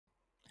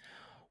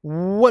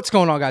What's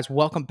going on, guys?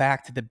 Welcome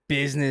back to the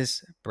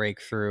Business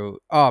Breakthrough.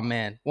 Oh,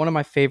 man, one of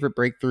my favorite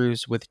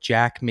breakthroughs with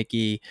Jack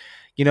McGee.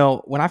 You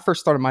know, when I first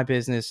started my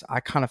business, I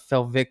kind of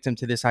fell victim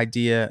to this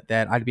idea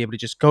that I'd be able to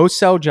just go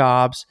sell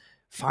jobs,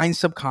 find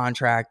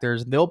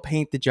subcontractors, they'll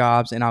paint the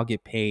jobs, and I'll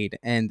get paid.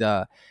 And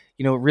it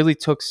really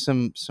took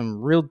some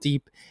real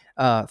deep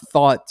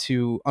thought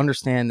to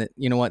understand that,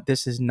 you know what,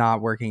 this is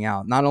not working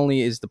out. Not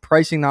only is the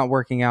pricing not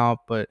working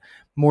out, but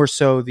more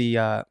so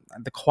the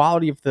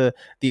quality of the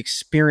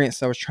experience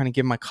that I was trying to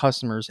give my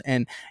customers.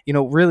 And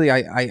really,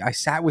 I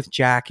sat with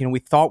Jack. We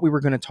thought we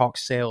were going to talk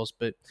sales,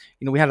 but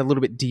we had a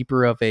little bit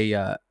deeper of a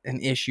an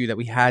issue that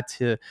we had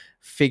to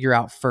figure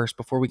out first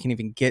before we can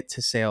even get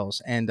to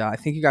sales. And I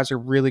think you guys are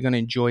really going to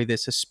enjoy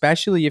this,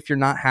 especially if you're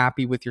not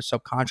happy with your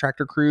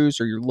subcontractor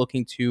crews or you're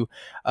looking to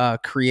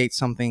create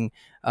something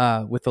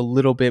with a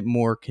little bit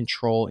more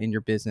control in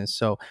your business.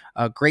 So,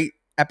 great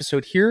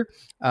episode here,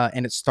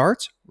 and it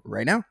starts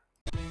right now.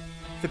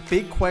 The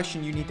big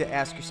question you need to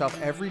ask yourself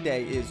every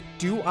day is,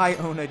 do I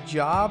own a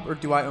job or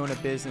do I own a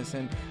business?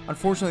 And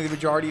unfortunately, the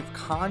majority of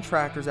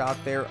contractors out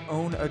there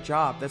own a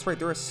job. That's right,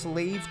 they're a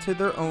slave to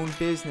their own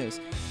business.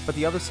 But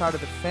the other side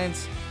of the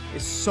fence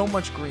is so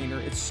much greener,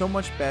 it's so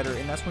much better,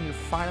 and that's when you're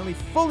finally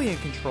fully in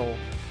control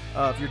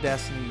of your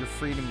destiny, your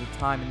freedom, your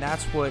time. And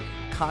that's what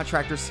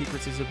Contractor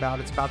Secrets is about.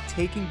 It's about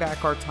taking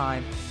back our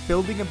time,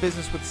 building a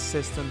business with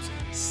systems,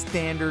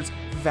 standards,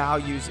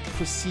 values,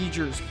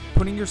 procedures,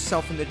 putting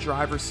yourself in the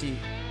driver's seat.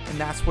 And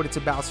that's what it's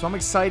about. So I'm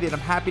excited. I'm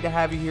happy to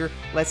have you here.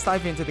 Let's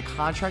dive into the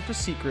Contractor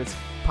Secrets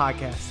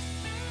podcast.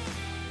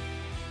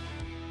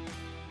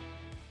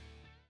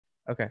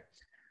 Okay.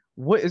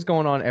 What is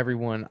going on,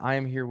 everyone? I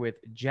am here with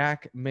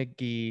Jack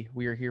McGee.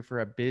 We are here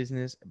for a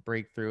business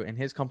breakthrough, and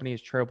his company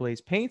is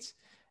Trailblaze Paints.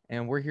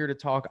 And we're here to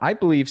talk, I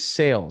believe,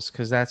 sales,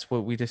 because that's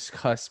what we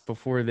discussed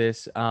before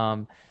this.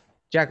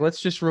 Jack,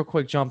 let's just real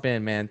quick jump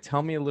in, man.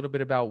 Tell me a little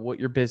bit about what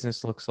your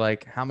business looks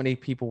like, how many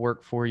people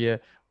work for you,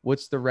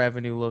 what's the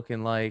revenue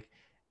looking like?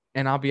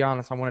 And I'll be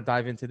honest, I want to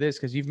dive into this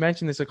because you've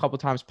mentioned this a couple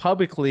of times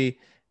publicly,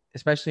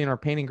 especially in our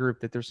painting group,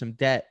 that there's some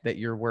debt that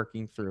you're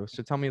working through.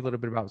 So tell me a little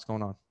bit about what's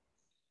going on.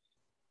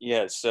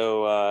 Yeah,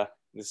 so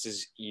this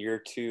is year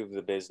 2 of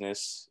the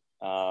business.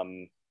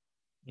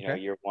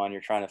 Year 1,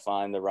 you're trying to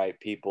find the right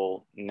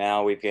people.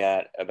 Now we've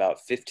got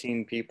about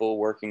 15 people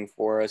working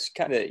for us,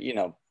 kind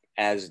of,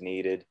 as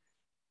needed.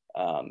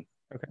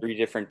 3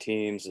 different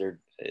teams.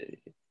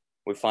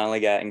 We finally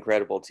got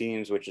incredible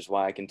teams, which is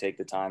why I can take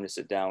the time to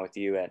sit down with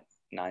you at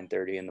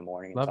 9:30 in the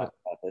morning and talk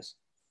about this.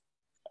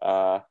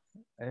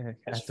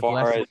 As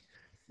far as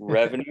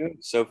revenue,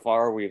 so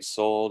far we've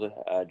sold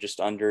just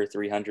under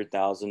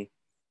 300,000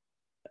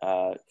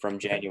 from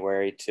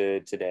January to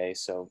today,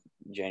 so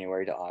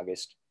January to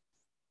August.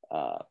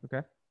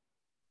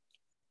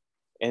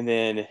 And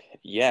then,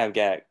 I've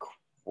got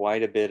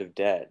quite a bit of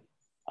debt.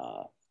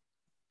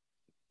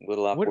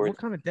 Little upwards. What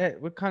kind of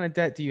debt? What kind of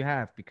debt do you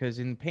have? Because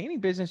in painting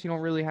business, you don't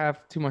really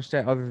have too much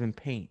debt other than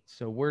paint.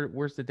 So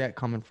where's the debt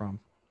coming from?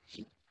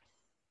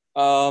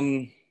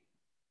 So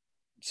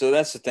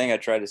that's the thing. I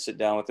tried to sit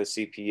down with a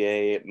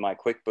CPA. My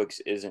QuickBooks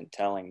isn't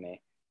telling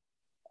me.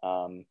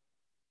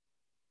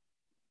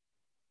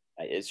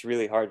 It's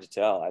really hard to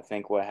tell. I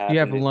think what happened. Do you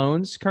have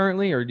loans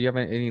currently, or do you have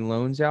any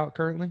loans out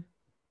currently?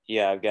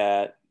 Yeah, I've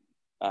got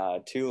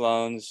 2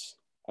 loans.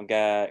 I've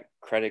got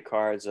credit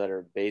cards that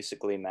are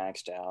basically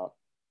maxed out.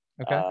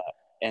 Okay.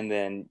 And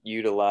then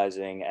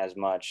utilizing as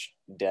much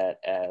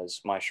debt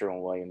as my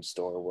Sherwin-Williams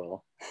store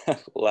will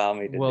allow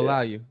me to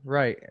allow you,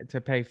 right,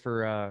 to pay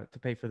for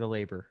the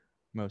labor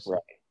mostly.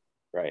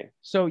 Right.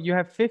 So you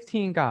have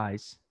 15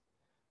 guys.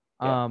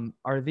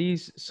 Are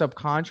these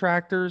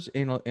subcontractors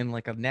in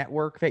like a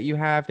network that you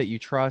have that you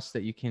trust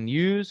that you can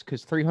use?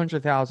 Because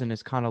 300,000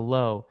 is kind of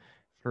low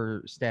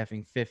for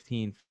staffing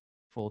 15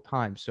 full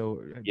time. So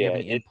do you have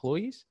any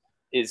employees?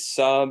 It's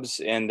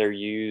subs and they're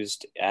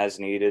used as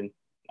needed.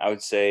 I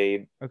would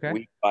say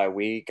week by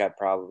week, I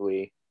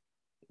probably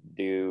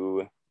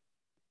do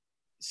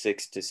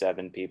 6 to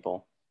 7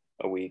 people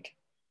a week.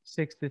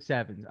 6 to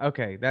 7.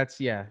 Okay. That's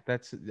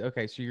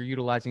okay. So you're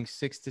utilizing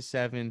 6 to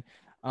 7.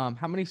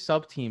 How many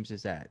sub teams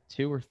is that?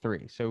 2 or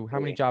 3? So how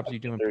many jobs are you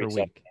doing per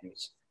week?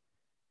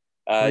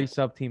 3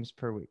 sub teams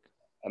per week.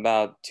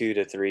 About 2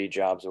 to 3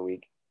 jobs a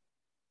week.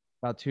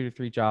 About 2 to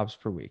 3 jobs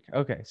per week.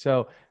 Okay.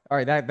 So, all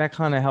right, that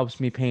kind of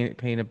helps me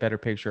paint a better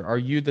picture. Are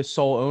you the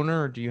sole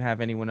owner, or do you have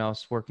anyone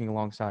else working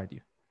alongside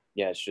you?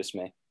 Yeah, it's just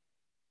me.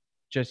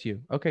 Just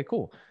you. Okay,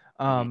 cool.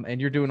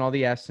 And you're doing all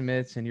the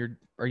estimates, and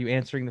are you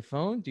answering the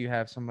phone? Do you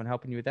have someone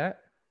helping you with that?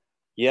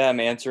 Yeah, I'm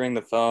answering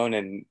the phone,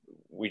 and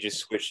we just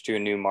switched to a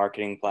new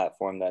marketing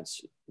platform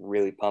that's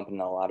really pumping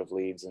a lot of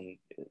leads, and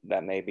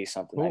that may be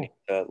something I need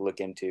to look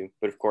into.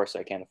 But of course,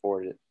 I can't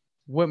afford it.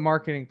 What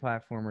marketing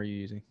platform are you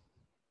using?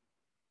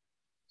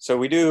 So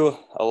we do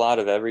a lot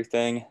of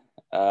everything.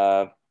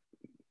 I've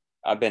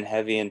been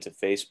heavy into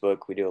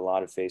Facebook. We do a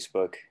lot of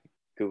Facebook,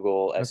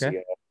 Google,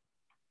 SEO.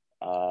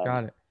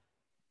 Got it.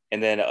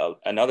 And then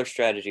another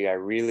strategy I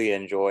really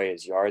enjoy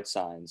is yard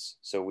signs.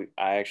 So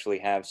I actually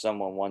have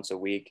someone once a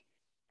week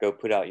go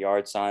put out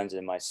yard signs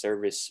in my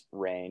service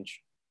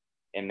range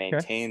and Okay.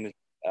 maintain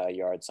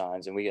yard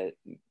signs. And we get,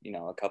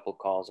 a couple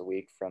calls a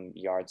week from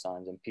yard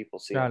signs, and people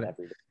see Got them it.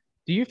 every day.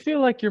 Do you feel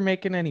like you're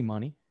making any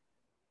money?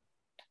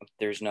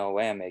 There's no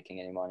way I'm making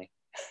any money.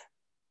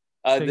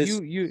 So This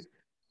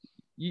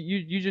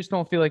you just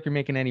don't feel like you're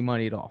making any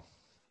money at all.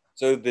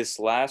 so this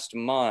last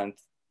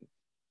month.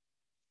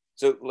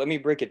 So let me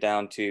break it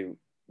down to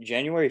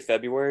January,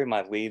 February.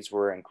 My leads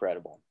were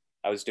incredible.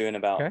 I was doing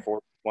about Okay. 4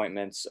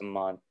 appointments a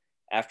month.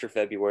 After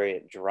February,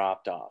 it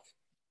dropped off,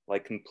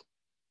 like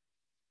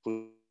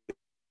completely.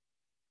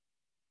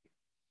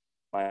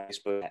 My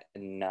Facebook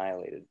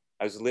annihilated.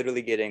 I was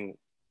literally getting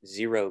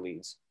 0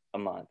 leads a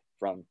month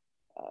from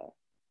uh,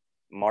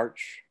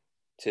 March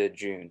to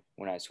June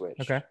when I Okay.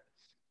 switched.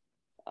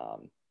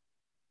 Um,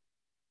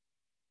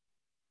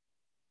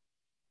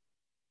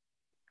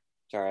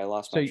 Sorry, I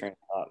lost my So train of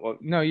thought. Well,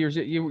 no, you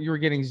were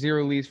getting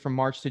 0 leads from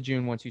March to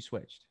June once you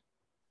switched.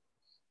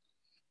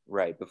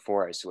 right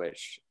before I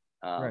switched,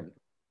 Right.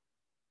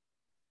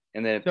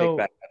 and then it picked So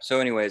back up. So,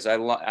 anyways,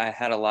 I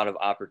had a lot of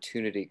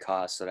opportunity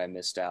costs that I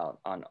missed out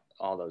on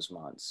all those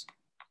months.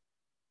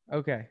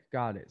 okay,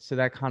 got it. So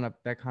that kind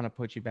of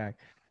puts you back.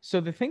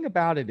 So the thing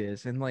about it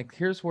is, and like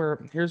here's where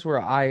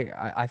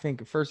I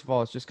think first of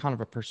all it's just kind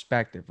of a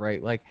perspective,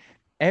 right? Like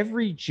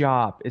every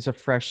job is a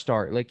fresh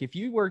start. Like if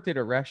you worked at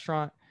a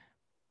restaurant,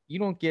 you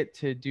don't get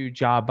to do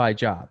job by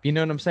job. You know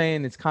what I'm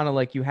saying? It's kind of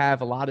like you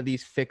have a lot of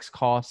these fixed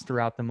costs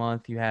throughout the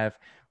month. You have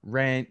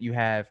rent, you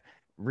have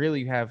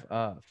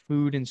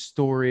food and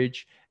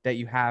storage that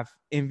you have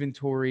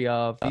inventory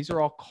of. These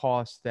are all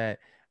costs that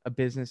a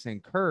business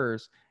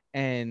incurs.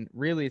 And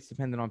really, it's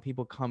dependent on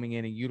people coming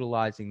in and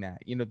utilizing that.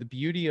 You know, the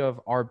beauty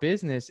of our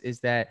business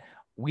is that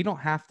we don't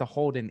have to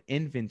hold an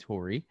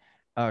inventory.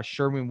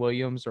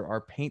 Sherwin-Williams or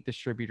our paint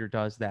distributor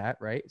does that,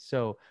 right?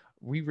 So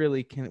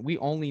we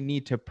only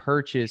need to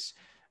purchase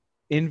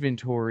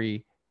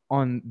inventory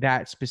on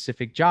that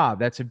specific job.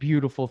 That's a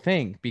beautiful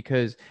thing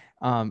because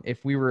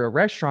if we were a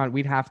restaurant,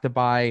 we'd have to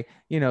buy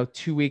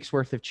 2 weeks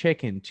worth of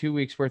chicken, 2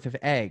 weeks worth of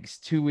eggs,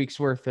 2 weeks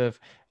worth of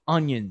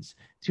onions,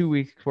 2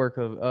 weeks worth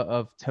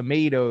of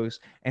tomatoes,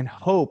 and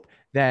hope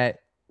that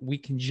we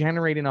can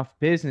generate enough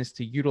business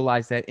to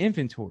utilize that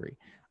inventory.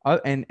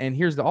 And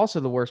here's also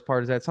the worst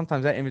part is that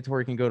sometimes that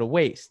inventory can go to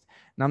waste.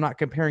 And I'm not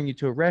comparing you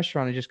to a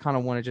restaurant. I just kind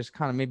of want to just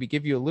kind of maybe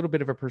give you a little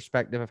bit of a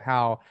perspective of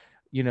how,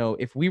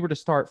 if we were to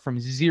start from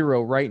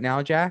zero right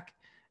now, Jack,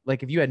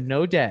 like if you had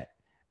no debt,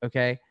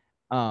 okay,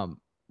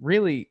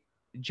 really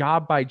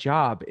job by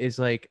job is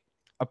like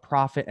a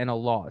profit and a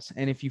loss.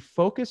 And if you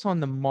focus on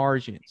the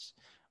margins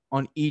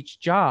on each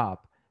job,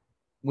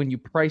 when you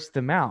price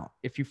them out,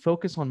 if you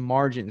focus on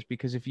margins,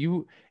 because if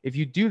you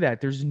do that,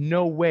 there's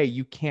no way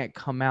you can't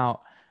come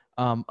out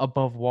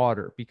above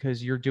water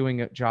because you're doing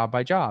it job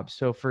by job.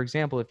 So for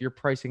example, if you're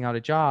pricing out a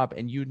job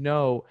and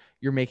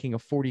you're making a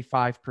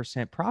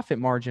 45% profit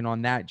margin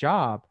on that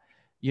job,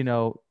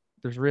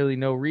 there's really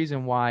no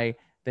reason why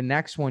the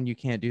next one you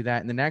can't do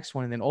that and the next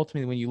one. And then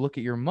ultimately when you look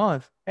at your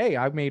month, hey,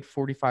 I made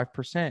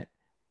 45%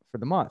 for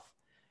the month.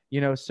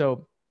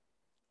 So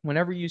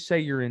whenever you say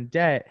you're in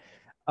debt,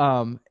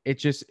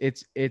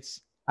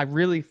 it's I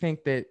really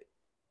think that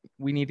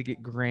we need to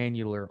get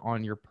granular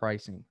on your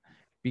pricing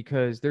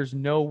because there's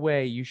no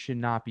way you should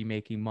not be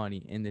making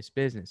money in this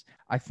business.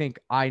 I think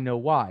I know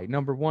why.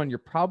 Number one, you're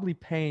probably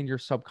paying your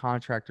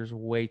subcontractors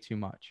way too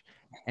much.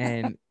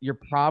 And you're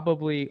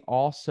probably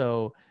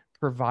also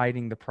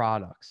providing the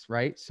products,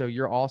 right? So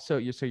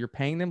you're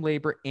paying them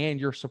labor and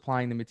you're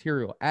supplying the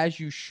material as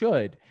you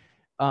should.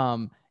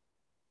 Um,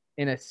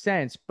 in a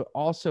sense, but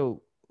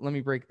also let me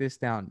break this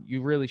down.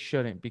 You really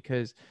shouldn't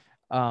because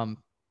um,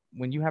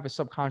 when you have a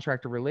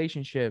subcontractor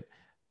relationship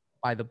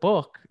by the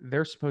book,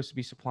 they're supposed to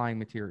be supplying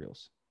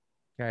materials.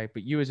 Okay.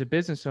 But you as a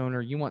business owner,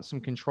 you want some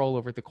control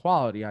over the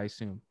quality, I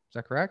assume. Is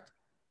that correct?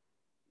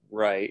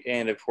 Right,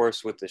 and of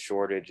course with the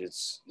shortage,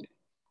 it's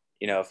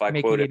if I quote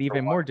Making it it for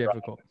even one more product,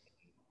 difficult.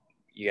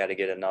 you got to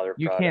get another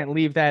You product. can't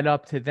leave that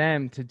up to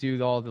them to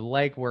do all the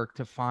legwork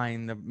to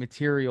find the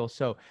material.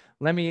 So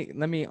let me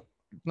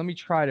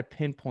try to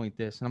pinpoint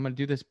this, and I'm going to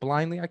do this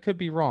blindly. I could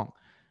be wrong.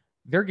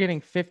 They're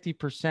getting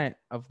 50%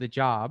 of the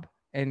job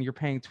and you're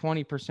paying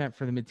 20%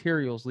 for the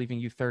materials, leaving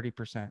you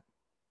 30%.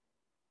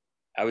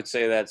 I would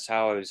say that's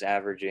how I was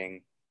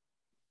averaging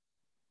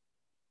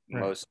Right.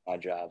 most of my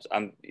jobs. We're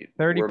making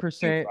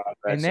 30%. And progress,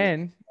 and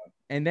then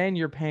and then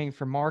you're paying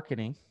for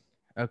marketing.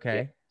 yeah,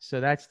 Okay. So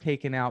that's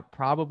taken out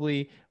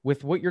probably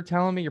with what you're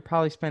telling me, you're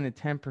probably spending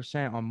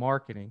 10% on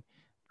marketing.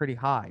 Pretty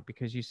high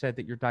because you said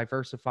that you're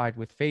diversified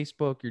with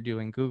Facebook, you're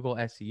doing Google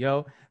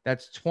SEO.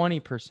 That's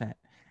 20%.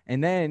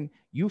 And then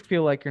you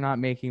feel like you're not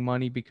making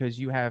money because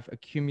you have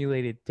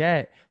accumulated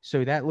debt.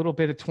 So that little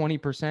bit of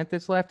 20%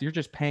 that's left, you're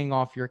just paying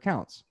off your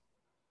accounts.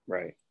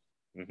 right.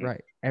 Hmm.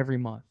 Right. Every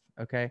month.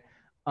 Okay.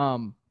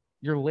 Um,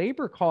 your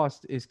labor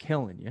cost is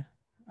killing you.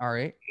 All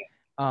right.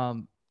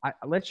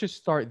 Let's just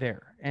start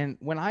there. And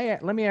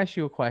let me ask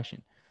you a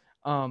question.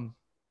 Um,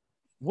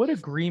 what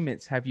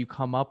agreements have you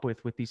come up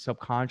with these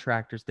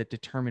subcontractors that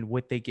determine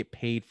what they get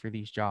paid for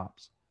these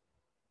jobs?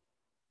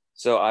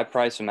 So I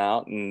price them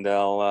out and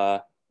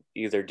they'll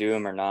either do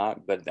them or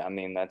not. But I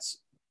mean, that's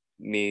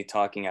me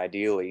talking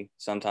ideally.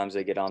 Sometimes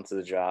they get onto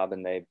the job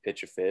and they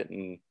pitch a fit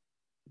and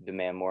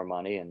demand more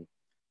money. And I'm,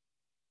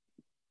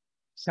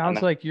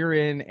 Sounds like you're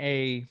in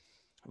a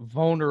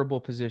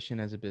vulnerable position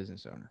as a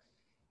business owner.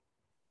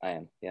 I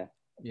am, yeah.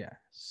 Yeah.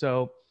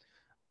 So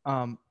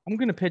I'm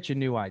going to pitch a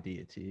new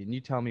idea to you, and you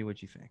tell me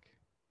what you think.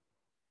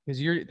 Because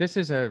this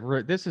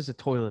is a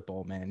toilet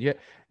bowl, man. Yeah,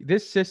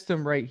 this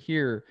system right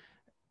here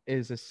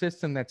is a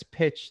system that's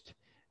pitched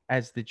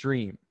as the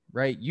dream,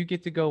 right? You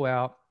get to go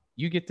out,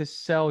 you get to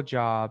sell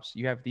jobs.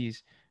 You have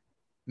these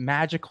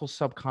magical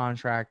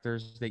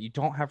subcontractors that you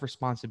don't have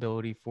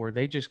responsibility for.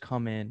 They just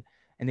come in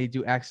and they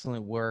do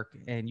excellent work,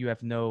 and you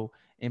have no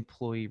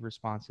employee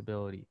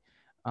responsibility.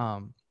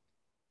 Um,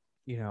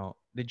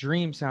 the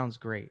dream sounds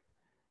great,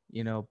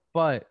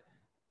 but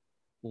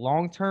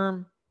long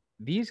term,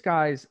 these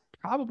guys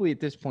probably at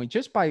this point,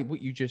 just by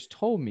what you just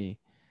told me,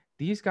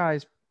 these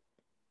guys,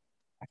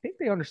 I think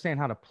they understand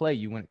how to play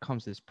you when it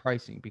comes to this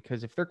pricing.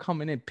 Because if they're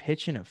coming in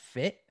pitching a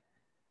fit,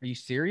 are you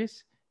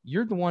serious?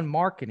 You're the one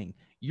marketing.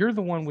 You're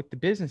the one with the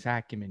business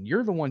acumen.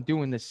 You're the one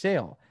doing the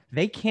sale.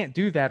 They can't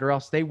do that, or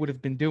else they would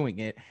have been doing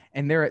it.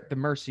 And they're at the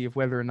mercy of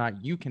whether or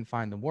not you can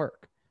find them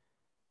work.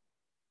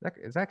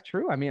 Is that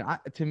true? I mean,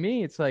 to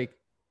me, it's like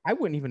I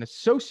wouldn't even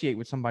associate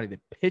with somebody that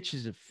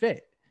pitches a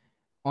fit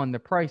on the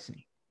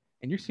pricing.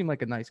 And you seem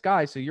like a nice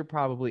guy, so you're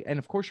probably, and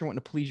of course you're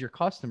wanting to please your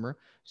customer,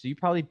 so you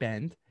probably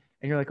bend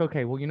and you're like,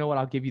 okay, well, you know what?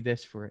 I'll give you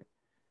this for it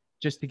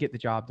just to get the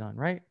job done,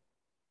 right?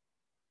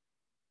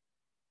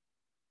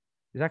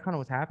 Is that kind of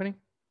what's happening?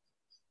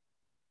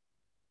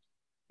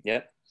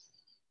 Yep.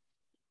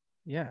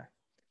 Yeah.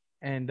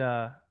 And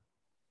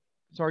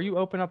so are you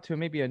open up to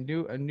maybe a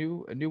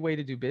new way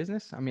to do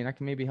business? I mean, I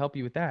can maybe help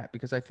you with that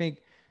because I think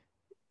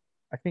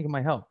it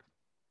might help.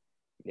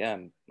 Yeah,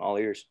 I'm all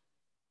ears.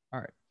 All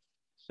right.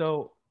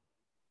 So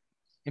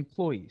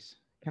employees,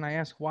 can I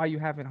ask why you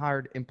haven't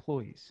hired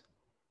employees?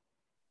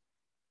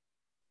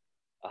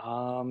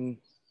 Um,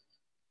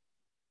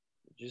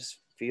 just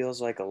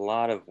feels like a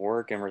lot of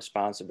work and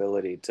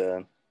responsibility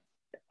to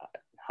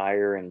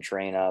hire and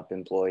train up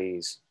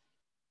employees.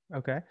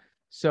 Okay.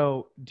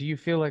 So do you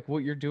feel like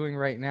what you're doing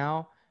right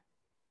now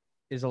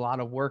is a lot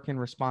of work and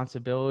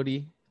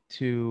responsibility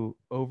to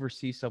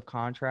oversee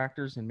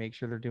subcontractors and make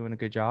sure they're doing a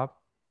good job?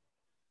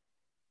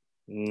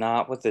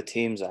 Not with the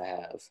teams I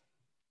have.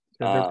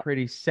 So they're Uh,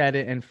 pretty set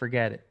it and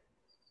forget it.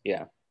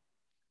 yeah.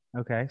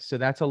 Okay. So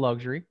that's a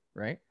luxury,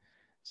 right?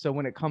 So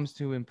when it comes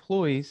to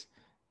employees,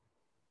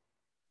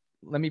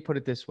 let me put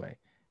it this way.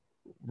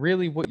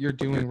 Really, what you're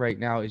doing right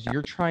now is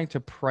you're trying to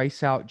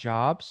price out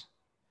jobs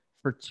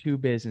for two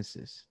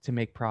businesses to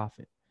make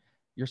profit.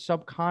 Your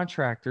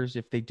subcontractors,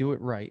 if they do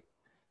it right,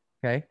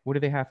 okay, what do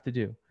they have to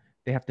do?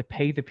 They have to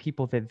pay the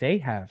people that they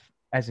have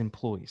as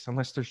employees,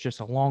 unless there's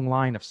just a long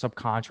line of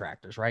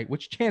subcontractors, right?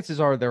 Which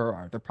chances are there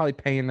are. They're probably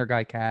paying their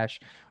guy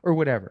cash or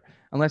whatever,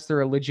 unless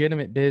they're a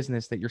legitimate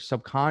business that you're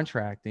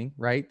subcontracting,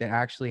 right? That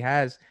actually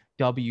has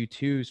W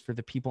 2s for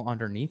the people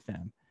underneath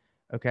them.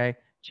 Okay.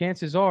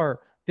 Chances are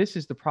this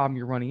is the problem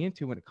you're running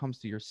into when it comes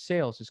to your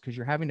sales, is because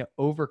you're having to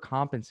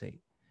overcompensate,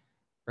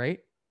 right?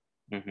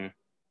 Hmm.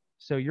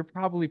 So you're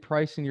probably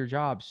pricing your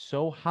job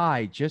so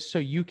high just so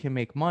you can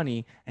make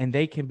money and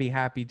they can be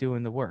happy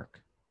doing the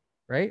work,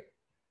 right?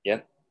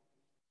 Yep.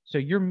 So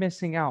you're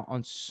missing out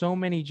on so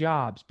many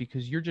jobs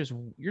because you're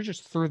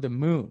just through the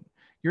moon.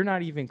 You're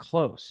not even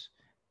close.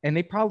 And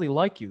they probably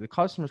like you. The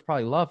customers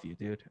probably love you,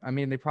 dude. I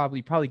mean, they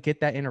probably get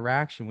that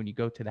interaction when you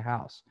go to the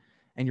house.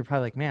 And you're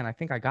probably like, "Man, I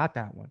think I got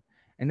that one."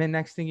 And then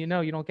next thing you know,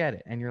 you don't get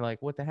it. And you're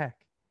like, "What the heck?"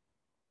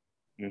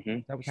 Hmm.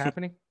 That was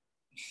happening?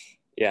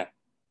 Yeah.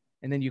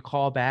 And then you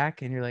call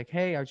back and you're like,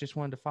 "Hey, I just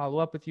wanted to follow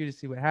up with you to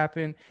see what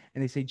happened."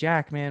 And they say,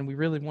 "Jack, man, we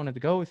really wanted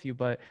to go with you,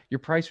 but your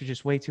price was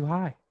just way too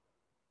high."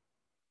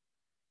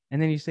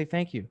 And then you say,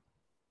 "Thank you."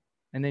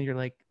 And then you're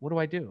like, "What do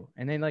I do?"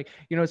 And then, like,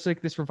 it's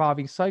like this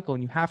revolving cycle.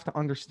 And you have to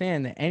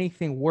understand that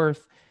anything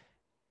worth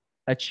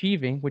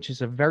achieving, which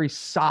is a very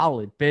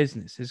solid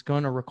business, is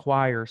going to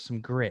require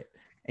some grit.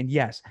 And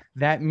yes,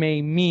 that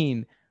may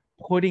mean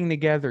putting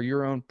together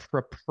your own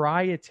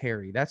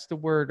proprietary. That's the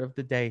word of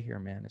the day here,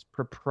 man. It's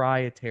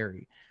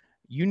proprietary.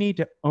 You need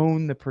to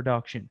own the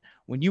production.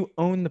 When you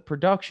own the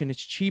production,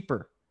 it's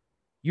cheaper.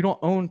 You don't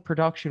own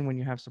production when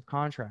you have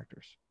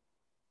subcontractors.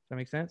 Does that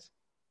make sense?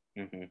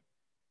 Hmm.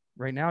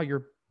 Right now,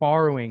 you're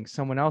borrowing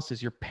someone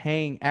else's, you're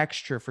paying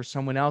extra for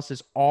someone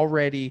else's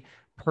already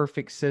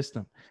perfect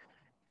system.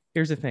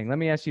 Here's the thing. Let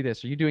me ask you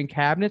this. Are you doing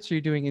cabinets or are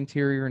you doing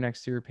interior and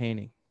exterior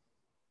painting?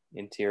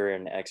 Interior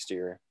and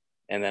exterior.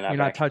 And then You're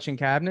not touching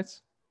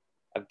cabinets?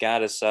 I've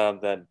got a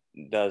sub that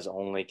does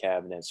only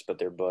cabinets, but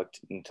they're booked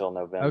until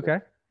November,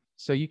 Okay.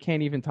 So you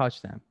can't even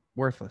touch them.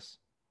 Worthless.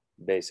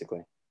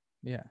 basically.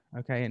 Yeah.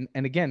 Okay.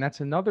 And again, that's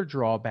another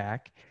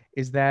drawback,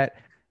 is that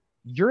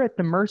you're at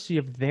the mercy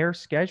of their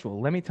schedule.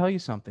 Let me tell you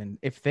something.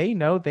 If they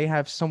know they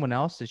have someone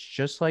else that's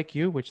just like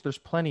you, which there's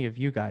plenty of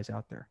you guys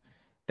out there,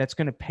 that's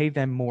going to pay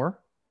them more,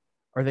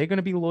 are they going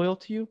to be loyal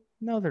to you?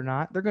 No, they're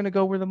not. They're going to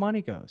go where the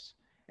money goes.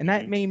 And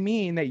that may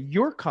mean that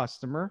your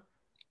customer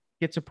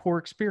gets a poor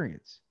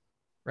experience,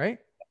 right?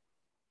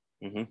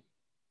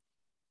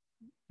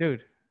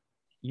 Dude,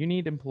 you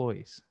need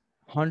employees,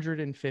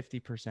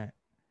 150%.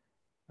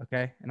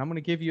 Okay. And I'm going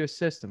to give you a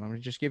system. I'm going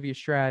to just give you a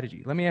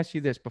strategy. Let me ask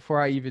you this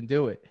before I even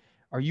do it.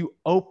 Are you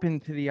open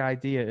to the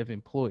idea of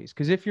employees?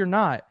 Because if you're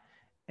not,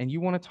 and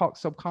you want to talk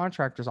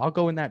subcontractors, I'll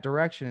go in that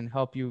direction and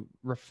help you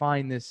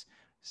refine this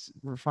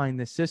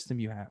system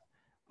you have.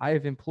 I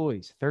have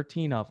employees,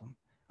 13 of them.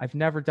 I've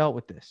never dealt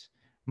with this.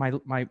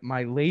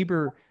 My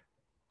labor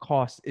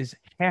cost is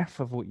half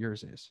of what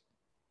yours is.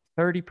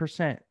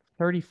 30%,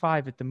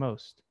 35 at the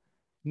most.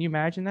 Can you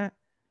imagine that?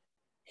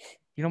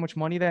 You know how much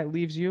money that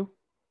leaves you?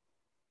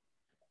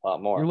 A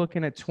lot more. You're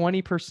looking at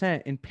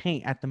 20% in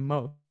paint at the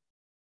most.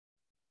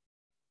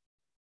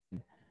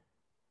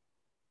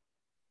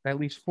 That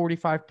leaves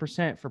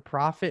 45% for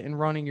profit and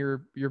running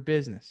your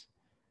business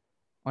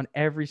on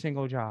every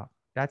single job.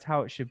 That's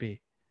how it should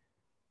be,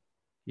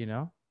 you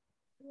know?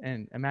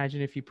 And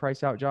imagine if you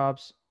price out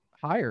jobs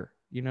higher,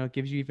 you know, it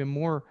gives you even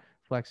more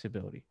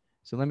flexibility.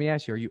 So let me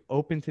ask you, are you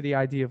open to the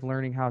idea of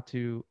learning how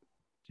to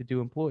do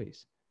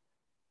employees?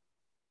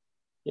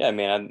 Yeah, I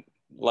mean, I'd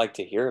like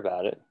to hear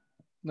about it.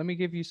 Let me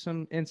give you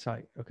some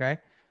insight, okay?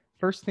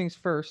 First things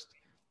first,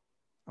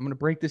 I'm going to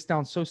break this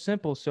down so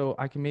simple so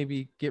I can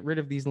maybe get rid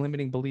of these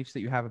limiting beliefs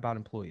that you have about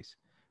employees.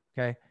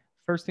 Okay.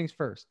 First things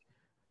first.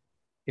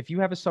 If you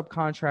have a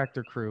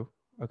subcontractor crew,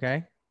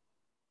 okay,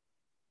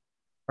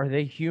 are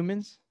they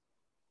humans?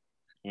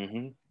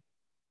 Okay.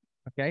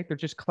 They're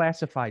just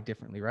classified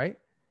differently, right?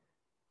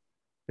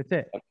 That's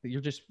it.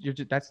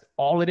 That's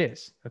all it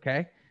is.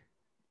 Okay.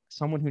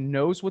 Someone who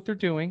knows what they're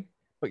doing,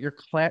 but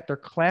they're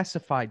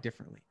classified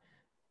differently.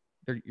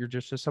 You're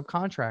just a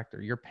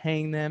subcontractor. You're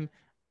paying them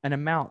an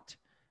amount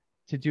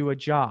to do a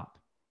job.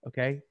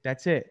 Okay.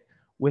 That's it.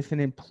 With an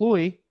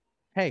employee,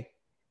 hey,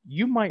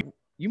 you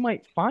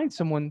might find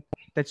someone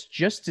that's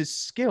just as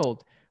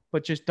skilled,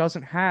 but just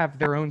doesn't have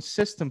their own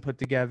system put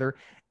together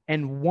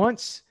and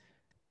wants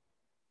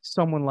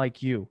someone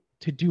like you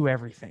to do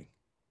everything.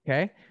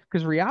 Okay.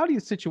 Because reality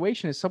of the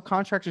situation is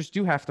subcontractors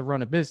do have to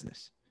run a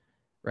business,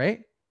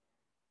 right?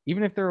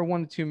 Even if they're a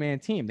 1 to 2 man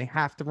team, they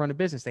have to run a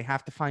business. They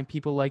have to find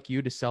people like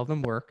you to sell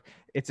them work.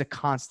 It's a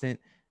constant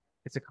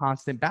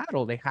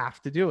battle. They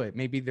have to do it.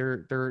 Maybe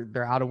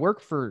they're out of work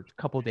for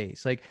a couple of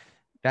days. Like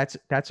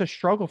that's a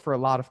struggle for a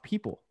lot of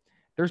people.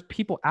 There's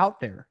people out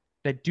there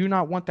that do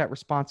not want that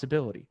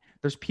responsibility.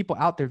 There's people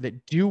out there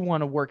that do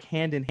want to work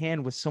hand in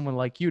hand with someone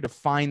like you to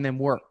find them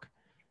work.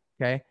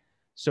 Okay.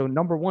 So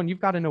number one, you've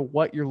got to know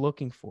what you're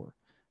looking for.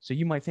 So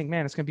you might think,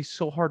 man, it's going to be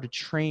so hard to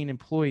train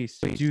employees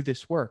to do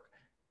this work.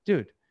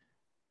 Dude,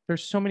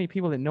 there's so many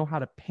people that know how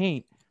to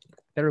paint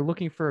that are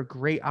looking for a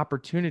great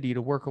opportunity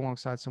to work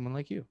alongside someone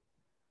like you.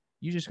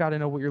 You just got to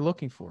know what you're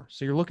looking for.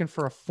 So you're looking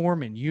for a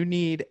foreman. You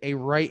need a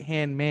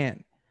right-hand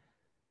man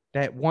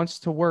that wants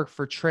to work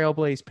for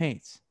Trailblaze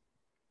Paints.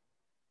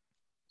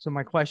 So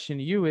my question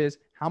to you is,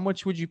 how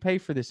much would you pay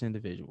for this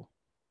individual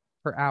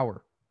per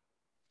hour?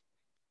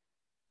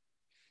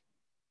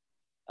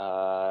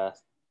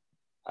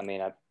 I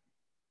mean,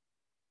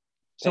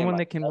 someone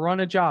that can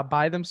run a job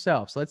by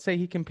themselves. Let's say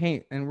he can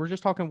paint, and we're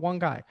just talking one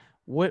guy.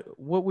 What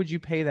would you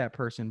pay that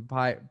person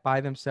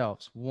by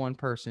themselves, one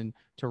person,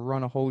 to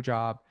run a whole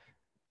job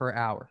per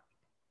hour?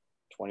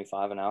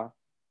 25 an hour.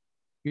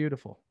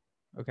 Beautiful.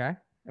 Okay.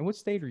 And what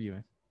state are you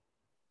in?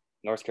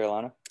 North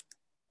Carolina.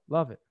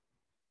 Love it.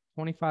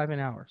 25 an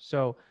hour.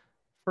 So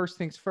first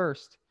things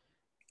first,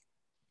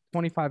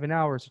 25 an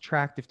hour is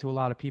attractive to a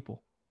lot of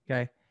people.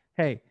 Okay.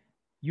 Hey,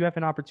 you have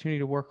an opportunity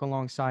to work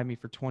alongside me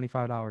for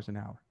 $25 an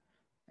hour.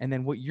 And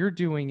then what you're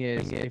doing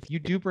is, if you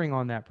do bring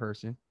on that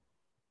person,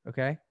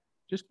 okay,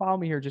 just follow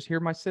me here. Just hear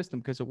my system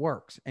because it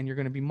works. And you're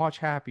going to be much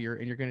happier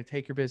and you're going to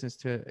take your business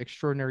to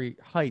extraordinary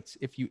heights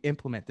if you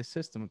implement the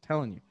system. I'm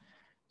telling you.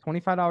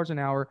 $25 an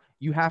hour.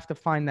 You have to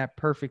find that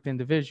perfect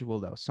individual,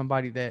 though.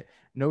 Somebody that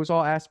knows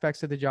all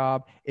aspects of the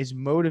job, is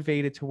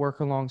motivated to work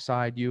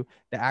alongside you,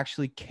 that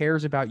actually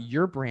cares about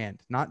your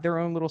brand, not their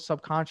own little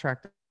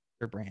subcontractor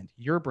brand,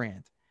 your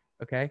brand.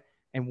 Okay.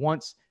 And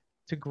wants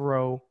to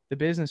grow the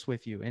business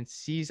with you and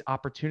sees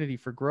opportunity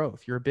for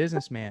growth. You're a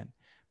businessman.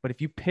 But if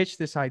you pitch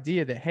this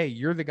idea that, hey,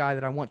 you're the guy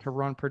that I want to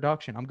run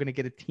production, I'm going to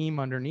get a team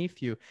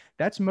underneath you,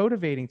 that's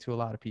motivating to a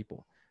lot of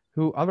people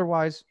who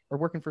otherwise are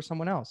working for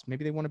someone else.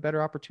 Maybe they want a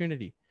better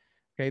opportunity.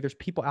 Okay. There's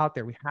people out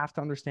there. We have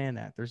to understand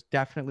that. There's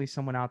definitely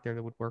someone out there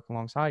that would work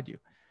alongside you.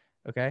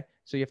 Okay.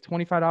 So you have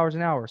 $25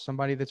 an hour,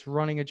 somebody that's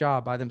running a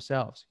job by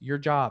themselves. Your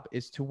job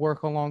is to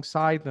work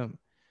alongside them.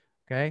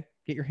 Okay.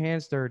 Get your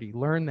hands dirty,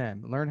 learn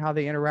them, learn how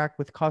they interact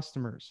with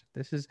customers.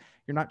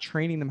 You're not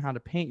training them how to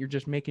paint. You're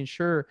just making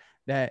sure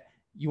that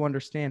you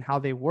understand how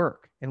they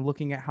work and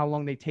looking at how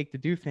long they take to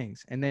do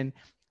things. And then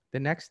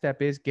the next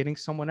step is getting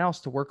someone else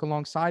to work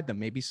alongside them,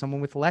 maybe someone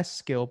with less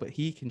skill, but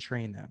he can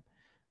train them.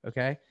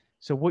 Okay.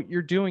 So what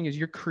you're doing is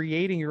you're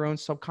creating your own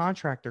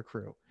subcontractor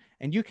crew,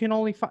 and you can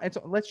only find,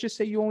 let's just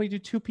say you only do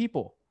 2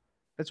 people.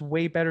 That's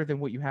way better than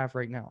what you have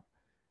right now.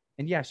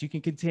 And yes, you can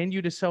continue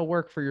to sell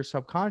work for your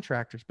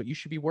subcontractors, but you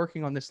should be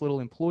working on this little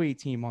employee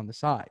team on the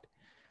side.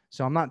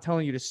 So I'm not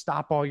telling you to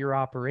stop all your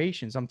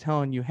operations. I'm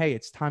telling you, hey,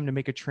 it's time to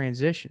make a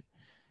transition,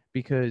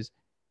 because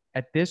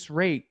at this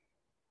rate,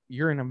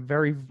 you're in a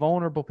very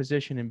vulnerable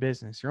position in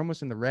business. You're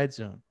almost in the red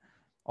zone.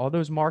 All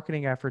those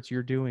marketing efforts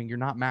you're doing, you're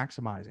not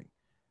maximizing.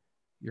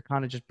 You're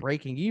kind of just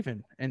breaking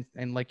even.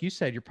 And like you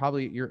said,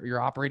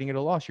 you're operating at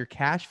a loss. Your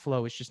cash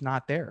flow is just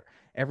not there.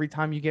 Every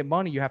time you get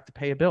money, you have to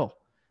pay a bill.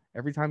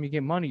 Every time you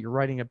get money, you're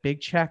writing a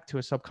big check to a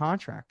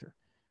subcontractor.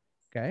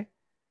 Okay?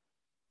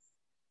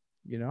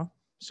 You know?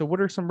 So what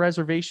are some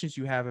reservations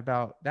you have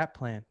about that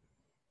plan?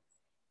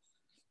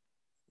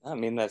 I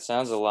mean, that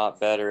sounds a lot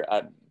better.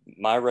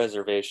 My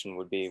reservation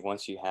would be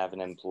once you have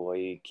an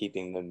employee,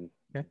 keeping them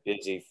Okay.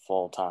 busy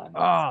full time.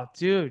 Oh,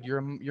 dude,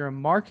 you're a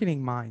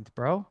marketing mind,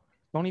 bro.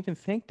 Don't even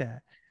think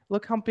that.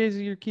 Look how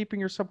busy you're keeping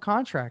your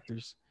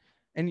subcontractors.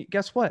 And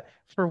guess what?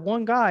 For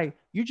one guy,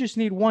 you just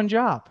need one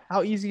job.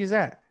 How easy is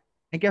that?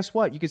 And guess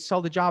what? You could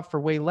sell the job for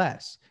way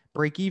less,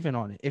 break even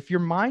on it. If your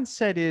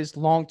mindset is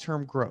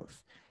long-term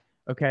growth,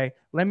 okay,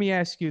 let me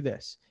ask you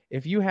this.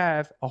 If you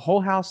have a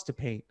whole house to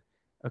paint,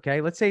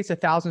 okay, let's say it's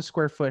 1,000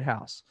 square foot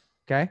house,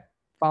 okay?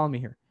 Follow me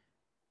here.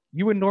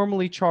 You would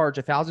normally charge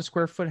 1,000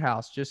 square foot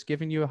house, just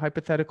giving you a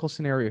hypothetical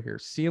scenario here,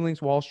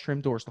 ceilings, walls,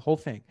 trim, doors, the whole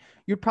thing.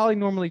 You'd probably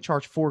normally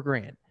charge 4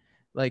 grand,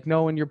 like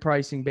knowing your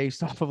pricing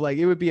based off of, like,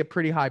 it would be a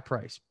pretty high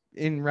price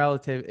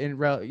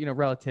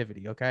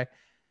relativity. Okay.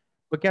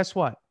 But guess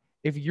what?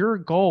 If your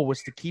goal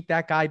was to keep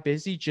that guy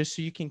busy just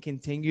so you can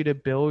continue to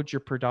build your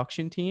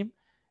production team,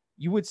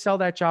 you would sell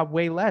that job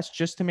way less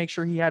just to make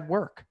sure he had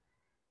work,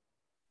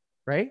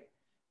 right?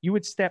 You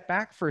would step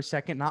back for a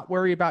second, not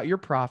worry about your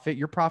profit.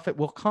 Your profit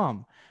will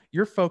come.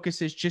 Your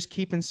focus is just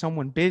keeping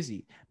someone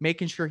busy,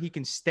 making sure he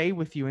can stay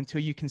with you until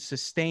you can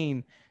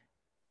sustain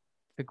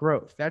the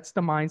growth. That's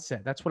the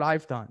mindset. That's what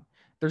I've done.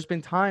 There's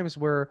been times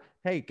where,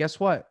 hey, guess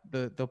what?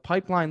 The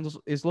pipeline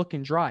is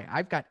looking dry.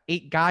 I've got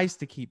 8 guys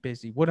to keep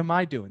busy. What am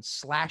I doing?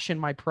 Slashing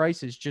my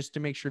prices just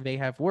to make sure they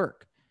have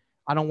work.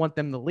 I don't want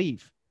them to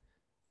leave.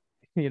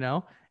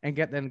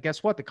 And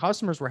guess what? The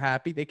customers were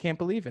happy. They can't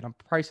believe it. I'm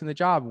pricing the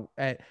job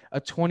at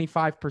a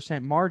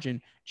 25%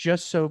 margin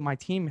just so my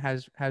team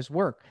has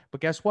work.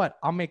 But guess what?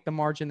 I'll make the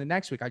margin the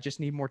next week. I just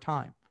need more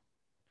time.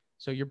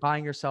 So you're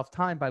buying yourself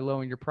time by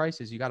lowering your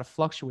prices. You got to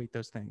fluctuate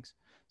those things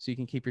so you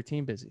can keep your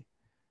team busy.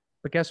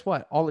 But guess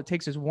what? All it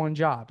takes is one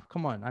job.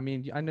 Come on. I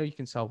mean, I know you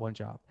can sell one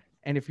job.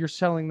 And if you're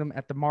selling them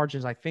at the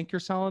margins I think you're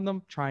selling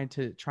them, trying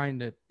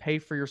to pay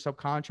for your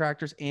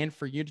subcontractors and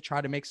for you to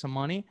try to make some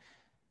money,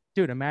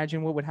 dude,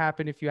 imagine what would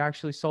happen if you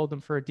actually sold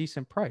them for a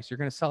decent price. You're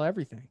going to sell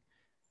everything.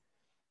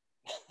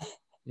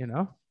 you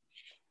know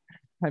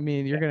I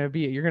mean, you're going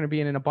to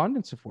be in an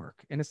abundance of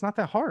work, and it's not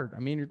that hard. I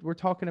mean, we're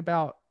talking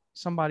about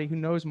somebody who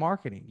knows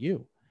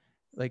marketing.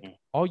 Like,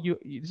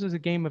 this is a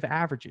game of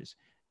averages.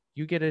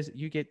 You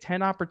get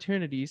 10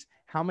 opportunities.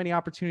 How many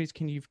opportunities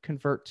can you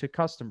convert to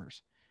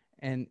customers?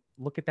 And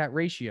look at that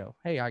ratio.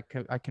 Hey,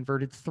 I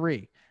converted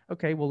 3.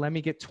 Okay, well, let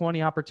me get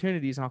 20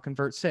 opportunities and I'll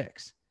convert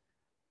 6.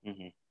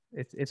 Mm-hmm.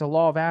 It's a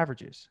law of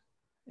averages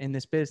in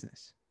this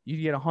business.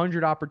 You get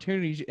 100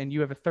 opportunities and you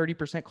have a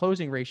 30%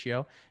 closing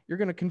ratio, you're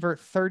going to convert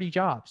 30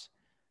 jobs.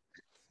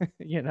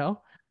 you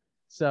know?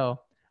 So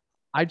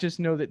I just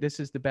know that this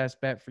is the best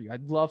bet for you.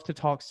 I'd love to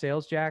talk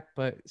sales, Jack,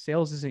 but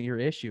sales isn't your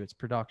issue. It's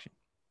production.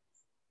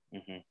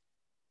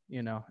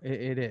 Mm-hmm.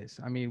 It is.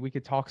 I mean, we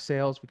could talk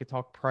sales, we could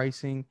talk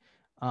pricing.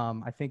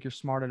 I think you're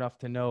smart enough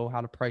to know how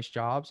to price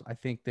jobs. I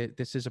think that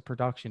this is a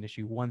production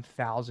issue,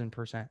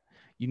 1000%.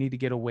 You need to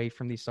get away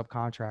from these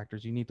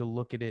subcontractors. You need to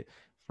look at it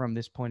from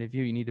this point of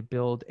view. You need to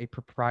build a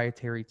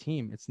proprietary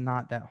team. It's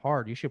not that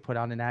hard. You should put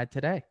out an ad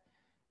today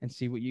and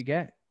see what you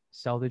get.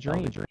 Sell the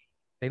dream.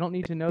 They don't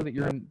need to know that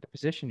you're in the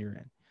position you're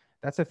in.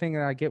 That's the thing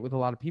that I get with a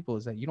lot of people,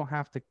 is that you don't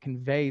have to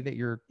convey that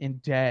you're in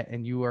debt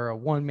and you are a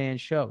one-man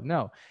show.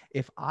 No,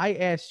 if I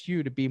asked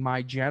you to be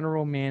my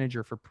general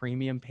manager for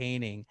premium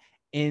painting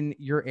in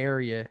your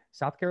area,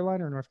 South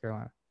Carolina or North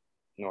Carolina?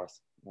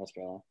 North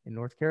Carolina. In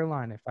North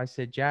Carolina. If I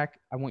said,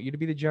 Jack, I want you to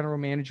be the general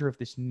manager of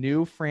this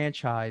new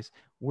franchise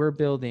we're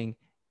building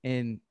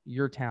in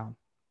your town.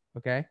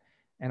 Okay.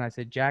 And I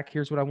said, Jack,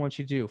 here's what I want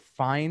you to do.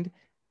 Find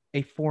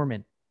a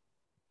foreman.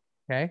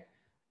 Okay.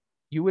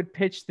 You would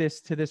pitch this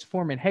to this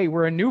foreman. Hey,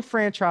 we're a new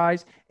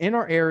franchise in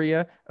our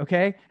area.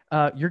 Okay.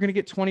 You're going to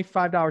get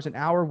 $25 an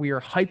hour. We are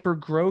hyper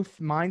growth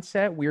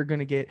mindset. We are going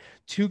to get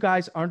 2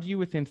 guys under you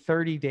within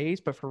 30 days.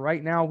 But for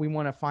right now, we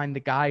want to find the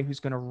guy who's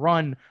going to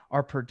run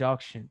our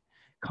production.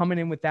 Coming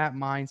in with that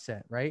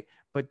mindset, right?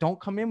 But don't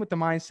come in with the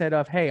mindset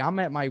of, hey, I'm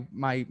at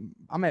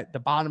I'm at the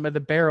bottom of the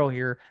barrel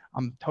here.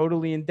 I'm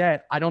totally in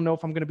debt. I don't know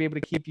if I'm going to be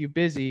able to keep you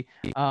busy.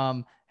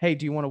 Hey,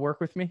 do you want to work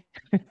with me?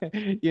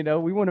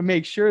 We want to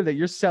make sure that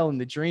you're selling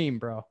the dream,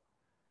 bro.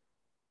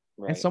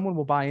 Right. And someone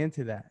will buy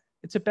into that.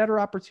 It's a better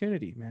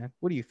opportunity, man.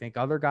 What do you think?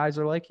 Other guys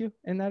are like you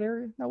in that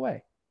area? No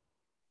way.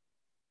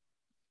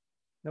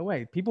 No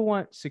way. People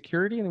want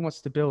security and they want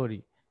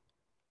stability.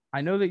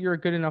 I know that you're a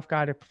good enough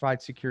guy to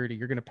provide security.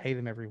 You're going to pay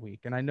them every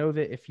week. And I know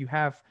that if you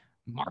have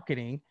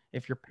marketing,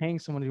 if you're paying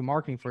someone to do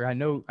marketing for you, I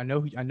know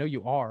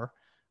you are.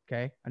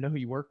 Okay. I know who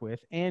you work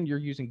with, and you're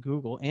using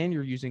Google, and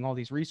you're using all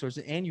these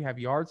resources, and you have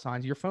yard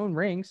signs. Your phone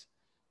rings.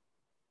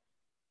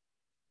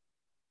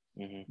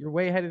 Mm-hmm. You're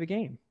way ahead of the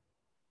game.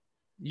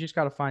 You just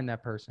got to find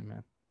that person,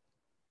 man.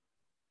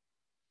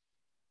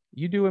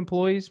 You do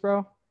employees,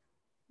 bro.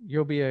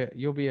 You'll be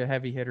a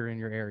heavy hitter in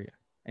your area,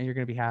 and you're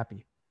gonna be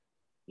happy.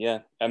 Yeah,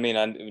 I mean,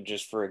 I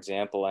just for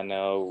example, I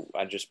know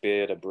I just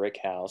bid a brick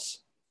house,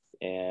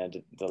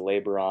 and the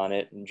labor on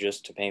it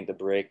just to paint the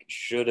brick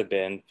should have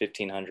been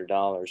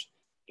 $1,500,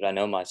 but I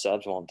know my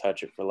subs won't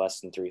touch it for less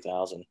than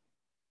 3,000.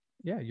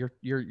 Yeah,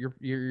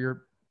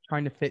 you're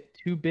trying to fit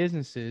two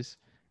businesses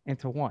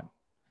into one.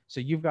 So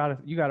you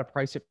got to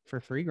price it for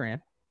 3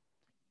 grand,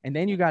 and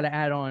then you got to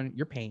add on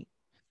your paint,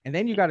 and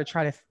then you got to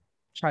try to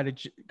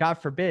God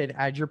forbid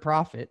add your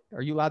profit.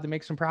 Are you allowed to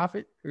make some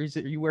profit, or is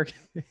it are you working?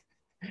 Oh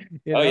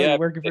You yeah,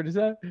 working for the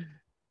sub?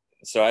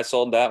 so I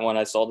sold that one.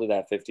 I sold it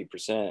at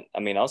 50%. I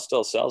mean, I'll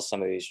still sell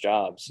some of these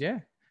jobs. Yeah,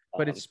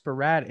 but it's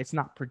sporadic. It's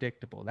not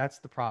predictable. That's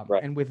the problem.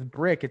 Right. And with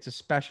brick, it's a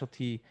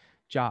specialty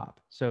job.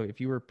 So if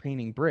you were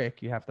painting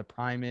brick, you have to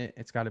prime it.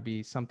 It's got to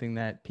be something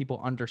that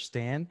people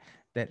understand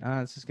that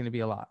this is going to be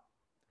a lot,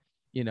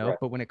 you know. Right.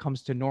 But when it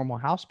comes to normal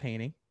house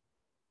painting,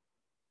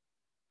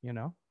 you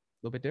know, a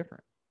little bit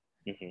different.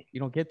 Mm-hmm. You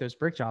don't get those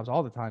brick jobs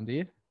all the time, do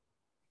you?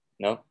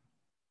 No.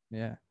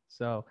 Yeah.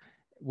 So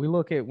we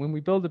look at when we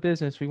build a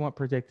business, we want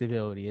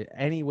predictability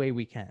any way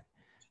we can,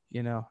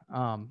 you know.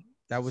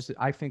 That was,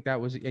 I think that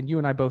was, and you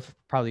and I both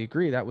probably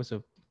agree that was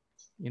a,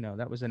 you know,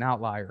 that was an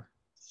outlier,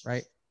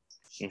 right?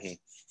 Mm-hmm.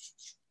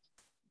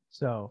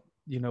 So,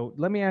 you know,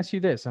 let me ask you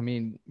this. I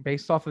mean,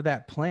 based off of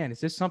that plan, is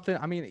this something,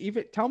 I mean,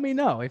 even tell me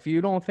no. If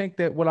you don't think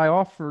that what I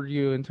offered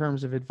you in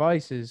terms of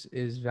advice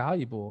is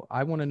valuable,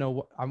 I want to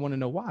know, I want to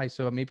know why.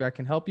 So maybe I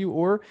can help you.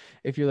 Or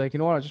if you're like, you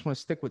know what, I just want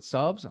to stick with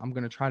subs, I'm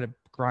going to try to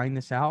grind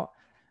this out.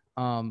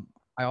 I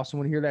also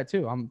want to hear that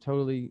too. I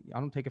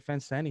don't take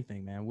offense to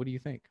anything, man. What do you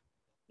think?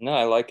 No,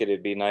 I like it.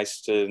 It'd be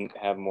nice to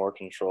have more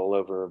control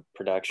over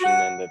production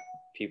and the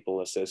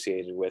people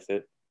associated with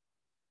it.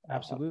 Uh,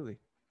 Absolutely.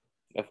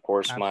 of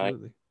course,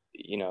 Absolutely.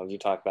 you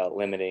talk about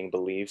limiting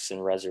beliefs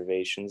and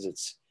reservations.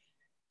 It's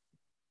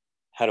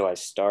how do I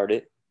start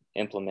it,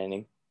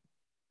 implementing,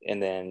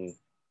 and then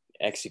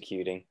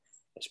executing,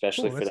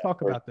 especially Cool. for Let's that talk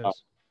first about time.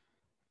 those.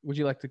 Would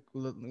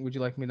you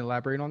like me to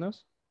elaborate on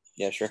those?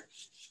 Yeah, sure.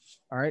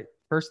 All right.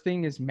 First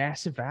thing is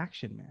massive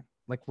action, man.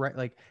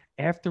 Like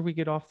after we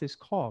get off this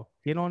call,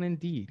 get on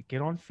Indeed, get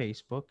on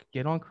Facebook,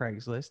 get on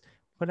Craigslist,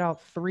 put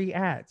out 3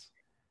 ads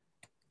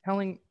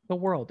telling the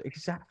world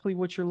exactly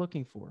what you're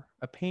looking for.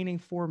 A painting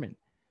foreman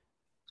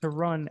to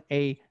run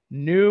a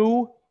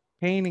new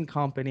painting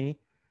company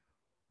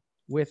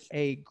with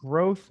a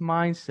growth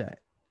mindset,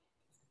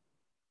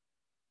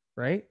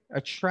 right?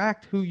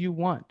 Attract who you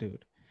want,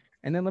 dude.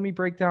 And then let me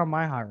break down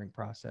my hiring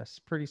process.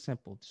 Pretty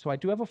simple. So I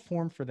do have a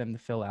form for them to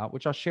fill out,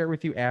 which I'll share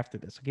with you after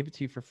this. I'll give it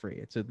to you for free.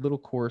 It's a little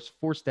course,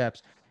 4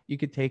 steps. You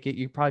could take it.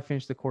 You could probably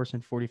finish the course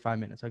in 45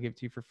 minutes. I'll give it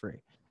to you for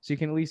free. So you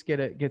can at least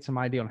get some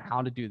idea on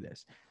how to do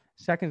this.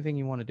 Second thing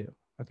you want to do,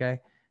 okay?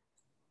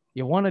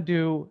 You want to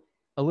do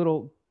a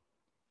little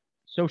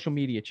social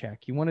media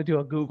check. You want to do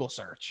a Google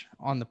search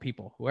on the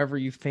people, whoever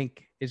you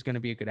think is going to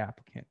be a good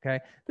applicant. Okay.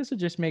 This will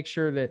just make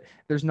sure that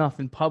there's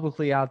nothing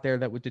publicly out there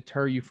that would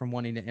deter you from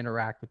wanting to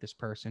interact with this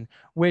person,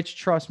 which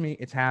trust me,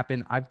 it's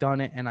happened. I've done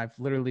it. And I've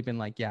literally been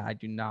like, yeah, I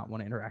do not want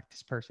to interact with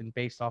this person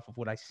based off of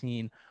what I've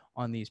seen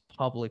on these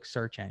public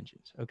search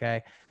engines.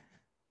 Okay.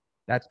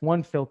 That's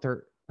one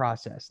filter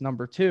process.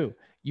 Number two,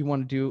 you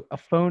want to do a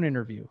phone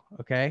interview.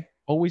 Okay.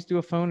 Always do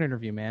a phone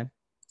interview, man.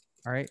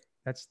 All right.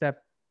 That's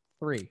step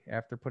 3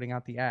 after putting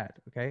out the ad.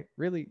 Okay.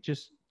 Really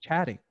just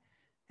chatting.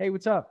 Hey,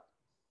 what's up?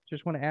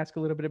 Just want to ask a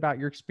little bit about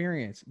your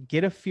experience.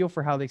 Get a feel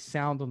for how they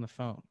sound on the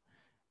phone.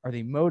 Are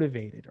they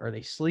motivated? Are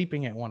they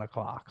sleeping at 1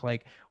 o'clock?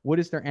 Like, what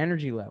is their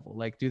energy level?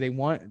 Like, do they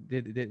want,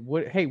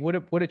 what, hey,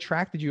 what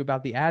attracted you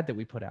about the ad that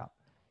we put out?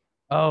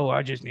 Oh,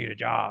 I just need a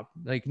job.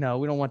 Like, no,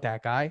 we don't want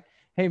that guy.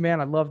 Hey,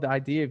 man, I love the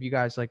idea of you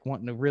guys like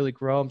wanting to really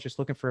grow. I'm just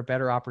looking for a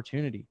better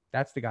opportunity.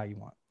 That's the guy you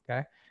want.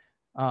 Okay.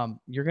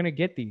 You're going to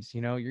get these,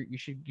 you know, you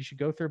should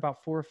go through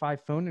about 4 or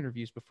 5 phone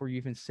interviews before you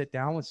even sit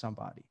down with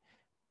somebody.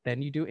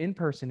 Then you do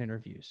in-person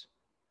interviews.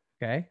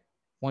 Okay.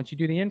 Once you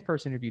do the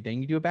in-person interview,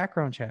 then you do a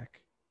background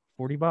check,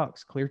 $40,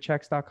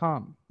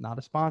 clearchecks.com, not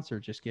a sponsor,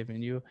 just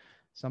giving you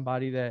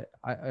somebody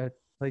a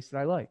place that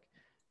I like.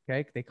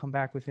 Okay. They come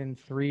back within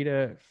 3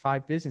 to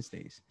 5 business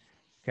days.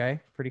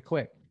 Okay. Pretty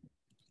quick.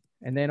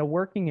 And then a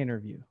working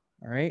interview.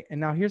 All right. And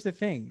now here's the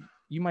thing.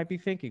 You might be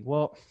thinking,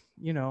 well,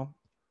 you know,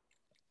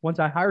 once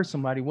I hire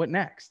somebody, what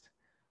next?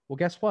 Well,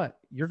 guess what?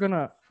 You're going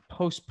to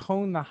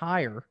postpone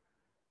the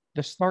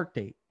start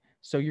date.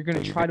 So you're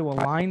going to try to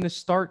align the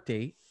start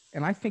date.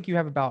 And I think you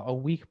have about a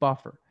week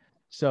buffer.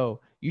 So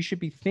you should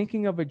be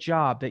thinking of a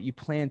job that you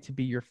plan to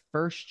be your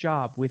first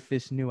job with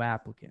this new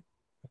applicant.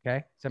 Okay.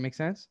 Does that make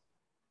sense?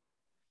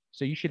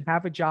 So you should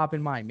have a job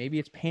in mind. Maybe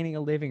it's painting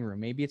a living room.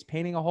 Maybe it's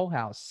painting a whole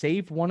house.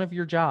 Save one of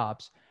your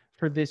jobs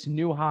for this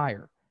new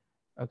hire.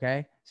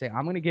 Okay. Say,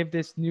 I'm going to give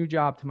this new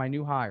job to my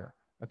new hire.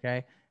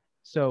 Okay.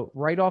 So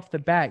right off the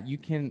bat, you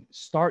can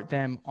start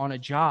them on a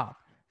job.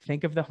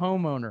 Think of the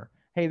homeowner.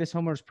 Hey, this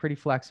homeowner is pretty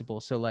flexible.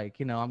 So like,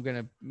 I'm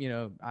going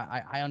to,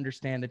 I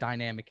understand the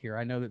dynamic here.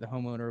 I know that the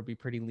homeowner will be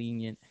pretty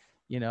lenient,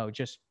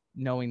 just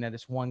knowing that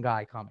it's one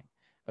guy coming.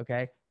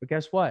 Okay. But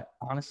guess what?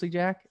 Honestly,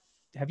 Jack,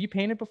 have you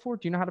painted before?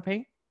 Do you know how to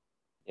paint?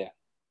 Yeah.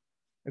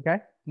 Okay.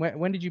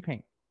 When did you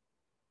paint?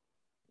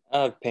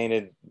 I've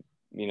painted,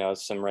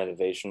 some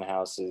renovation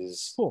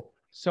houses. Cool.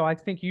 So I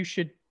think you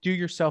should do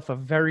yourself a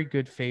very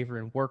good favor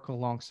and work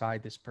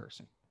alongside this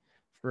person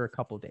for a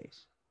couple of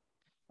days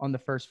on the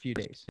first few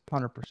days.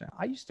 100%.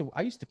 I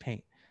used to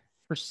paint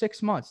for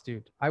 6 months,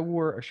 dude. I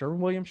wore a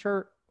Sherwin-Williams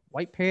shirt,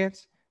 white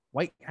pants,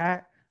 white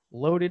hat,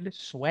 loaded,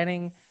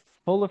 sweating,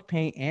 full of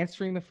paint,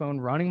 answering the phone,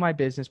 running my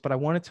business. But I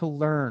wanted to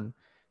learn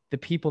the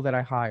people that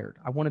I hired.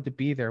 I wanted to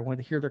be there. I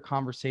wanted to hear their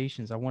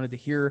conversations. I wanted to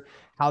hear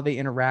how they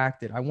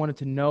interacted. I wanted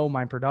to know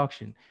my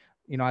production.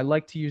 I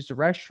like to use the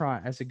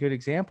restaurant as a good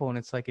example. And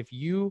it's like, if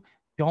you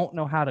don't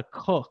know how to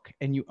cook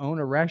and you own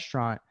a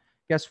restaurant,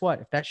 guess what?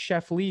 If that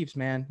chef leaves,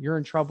 man, you're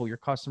in trouble. Your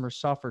customers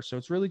suffer. So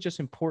it's really just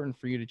important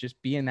for you to just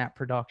be in that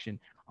production,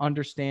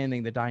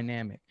 understanding the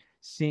dynamic,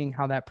 seeing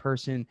how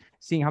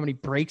many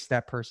breaks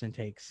that person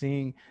takes,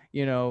 seeing,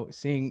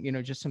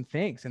 just some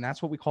things. And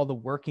that's what we call the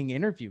working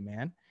interview,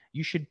 man.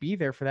 You should be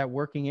there for that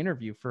working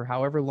interview for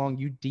however long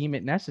you deem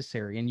it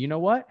necessary. And you know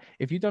what?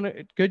 If you've done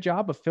a good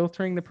job of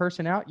filtering the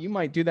person out, you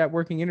might do that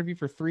working interview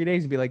for 3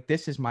 days and be like,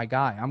 this is my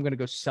guy. I'm going to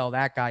go sell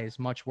that guy as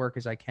much work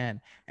as I can.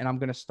 And I'm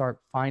going to start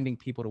finding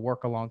people to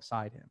work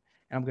alongside him.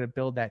 And I'm going to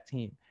build that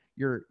team.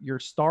 Your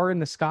star in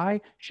the sky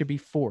should be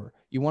 4.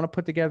 You want to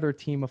put together a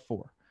team of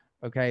 4.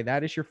 Okay.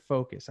 That is your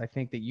focus. I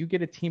think that you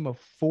get a team of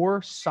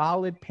 4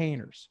 solid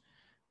painters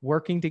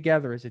working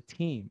together as a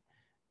team.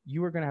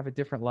 You are going to have a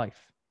different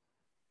life.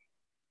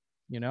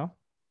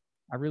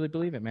 I really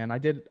believe it, man. I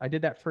did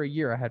that for a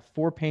year. I had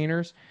 4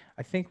 painters.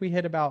 I think we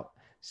hit about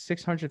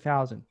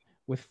 600,000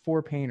 with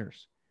 4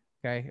 painters.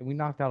 Okay. And we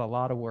knocked out a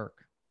lot of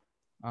work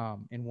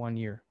in 1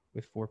 year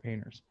with 4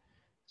 painters.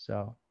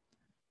 So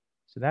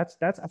that's,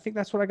 I think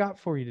that's what I got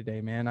for you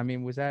today, man. I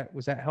mean, was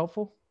that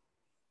helpful?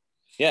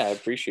 Yeah, I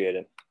appreciate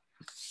it.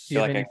 Do you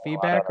have any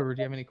feedback or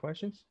do you have any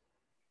questions?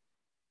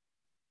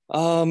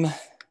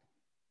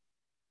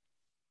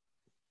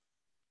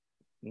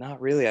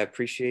 Not really. I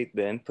appreciate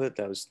the input.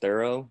 That was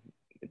thorough.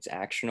 It's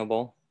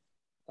actionable.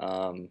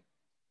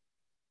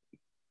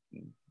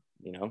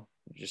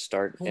 Just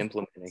start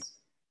implementing.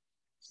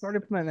 Start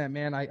implementing that,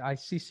 man. I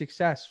see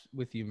success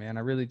with you, man. I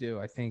really do.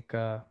 I think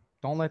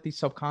don't let these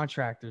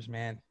subcontractors,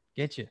 man,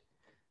 get you.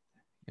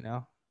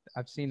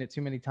 I've seen it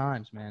too many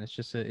times, man. It's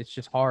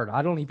just hard.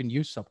 I don't even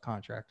use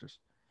subcontractors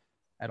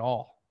at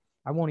all.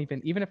 I won't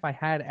even if I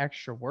had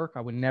extra work,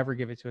 I would never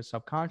give it to a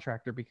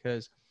subcontractor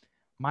because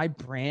my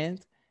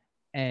brand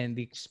and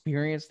the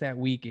experience that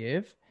we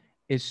give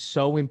is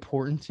so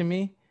important to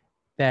me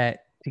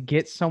that to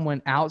get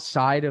someone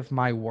outside of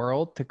my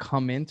world to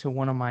come into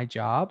one of my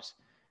jobs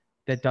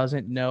that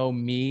doesn't know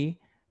me,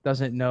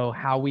 doesn't know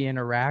how we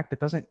interact, that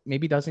doesn't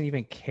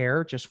even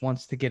care, just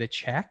wants to get a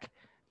check,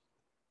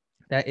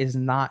 that is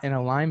not in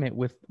alignment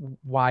with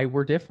why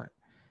we're different.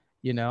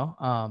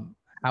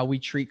 How we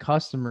treat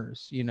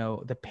customers,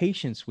 the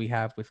patience we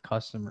have with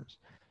customers,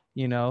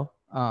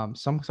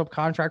 some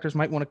subcontractors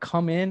might want to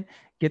come in,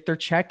 get their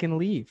check and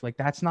leave. Like,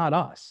 that's not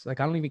us.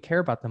 Like, I don't even care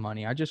about the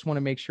money. I just want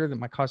to make sure that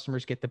my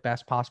customers get the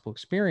best possible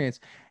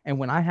experience. And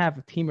when I have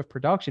a team of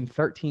production,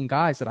 13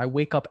 guys that I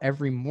wake up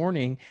every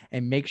morning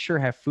and make sure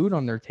have food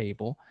on their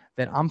table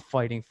that I'm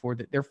fighting for,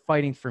 that they're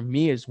fighting for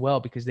me as well,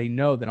 because they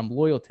know that I'm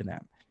loyal to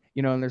them.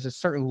 And there's a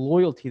certain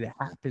loyalty that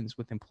happens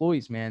with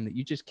employees, man, that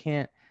you just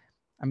can't,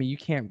 you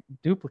can't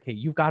duplicate.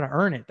 You've got to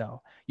earn it,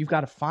 though. You've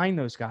got to find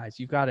those guys.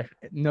 You've got to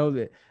know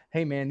that,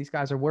 hey, man, these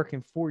guys are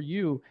working for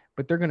you,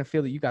 but they're going to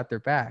feel that you got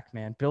their back,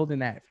 man. Building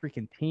that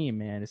freaking team,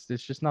 man.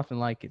 There's just nothing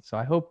like it. So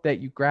I hope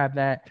that you grab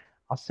that.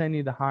 I'll send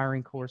you the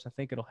hiring course. I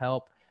think it'll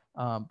help.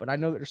 But I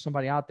know that there's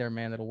somebody out there,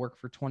 man, that'll work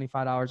for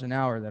 $25 an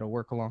hour that'll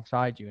work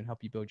alongside you and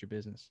help you build your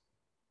business.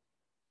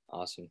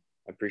 Awesome.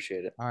 I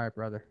appreciate it. All right,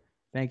 brother.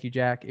 Thank you,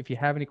 Jack. If you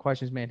have any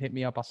questions, man, hit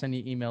me up. I'll send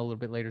you an email a little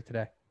bit later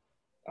today.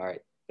 All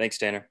right. Thanks,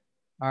 Tanner.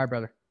 All right,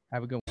 brother.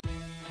 Have a good one.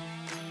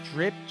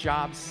 Drip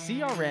Jobs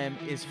CRM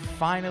is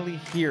finally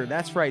here.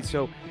 That's right.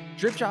 So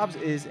Drip Jobs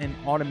is an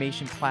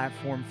automation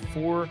platform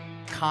for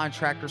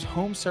contractors,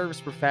 home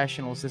service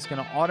professionals that's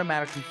going to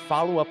automatically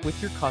follow up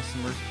with your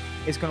customers.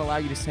 It's going to allow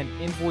you to send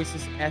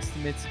invoices,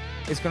 estimates.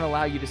 It's going to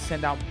allow you to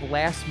send out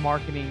blast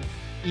marketing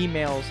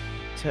emails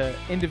to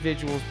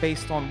individuals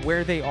based on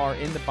where they are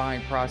in the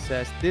buying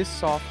process. This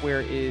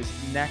software is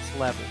next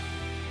level.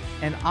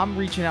 And I'm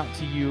reaching out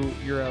to you.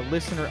 You're a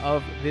listener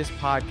of this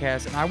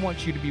podcast, and I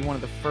want you to be one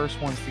of the first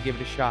ones to give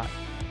it a shot.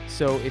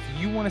 So if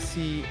you want to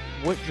see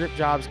what Drip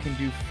Jobs can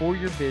do for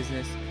your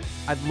business,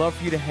 I'd love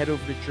for you to head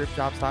over to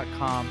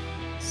dripjobs.com,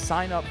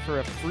 sign up for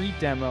a free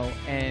demo,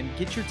 and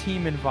get your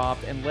team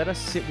involved, and let us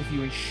sit with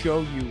you and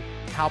show you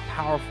how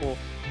powerful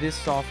this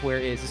software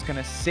is. It's going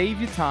to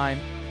save you time.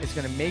 It's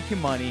going to make you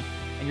money,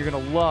 and you're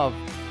going to love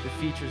the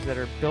features that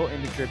are built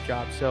into Drip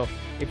Jobs. So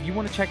if you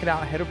want to check it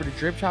out, head over to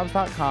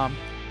dripjobs.com,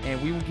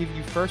 and we will give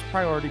you first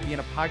priority being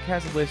a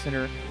podcast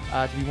listener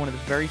to be one of the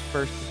very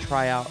first to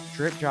try out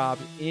Drip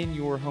Jobs in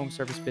your home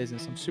service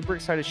business. I'm super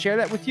excited to share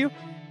that with you,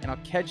 and I'll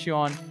catch you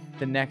on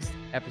the next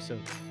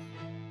episode.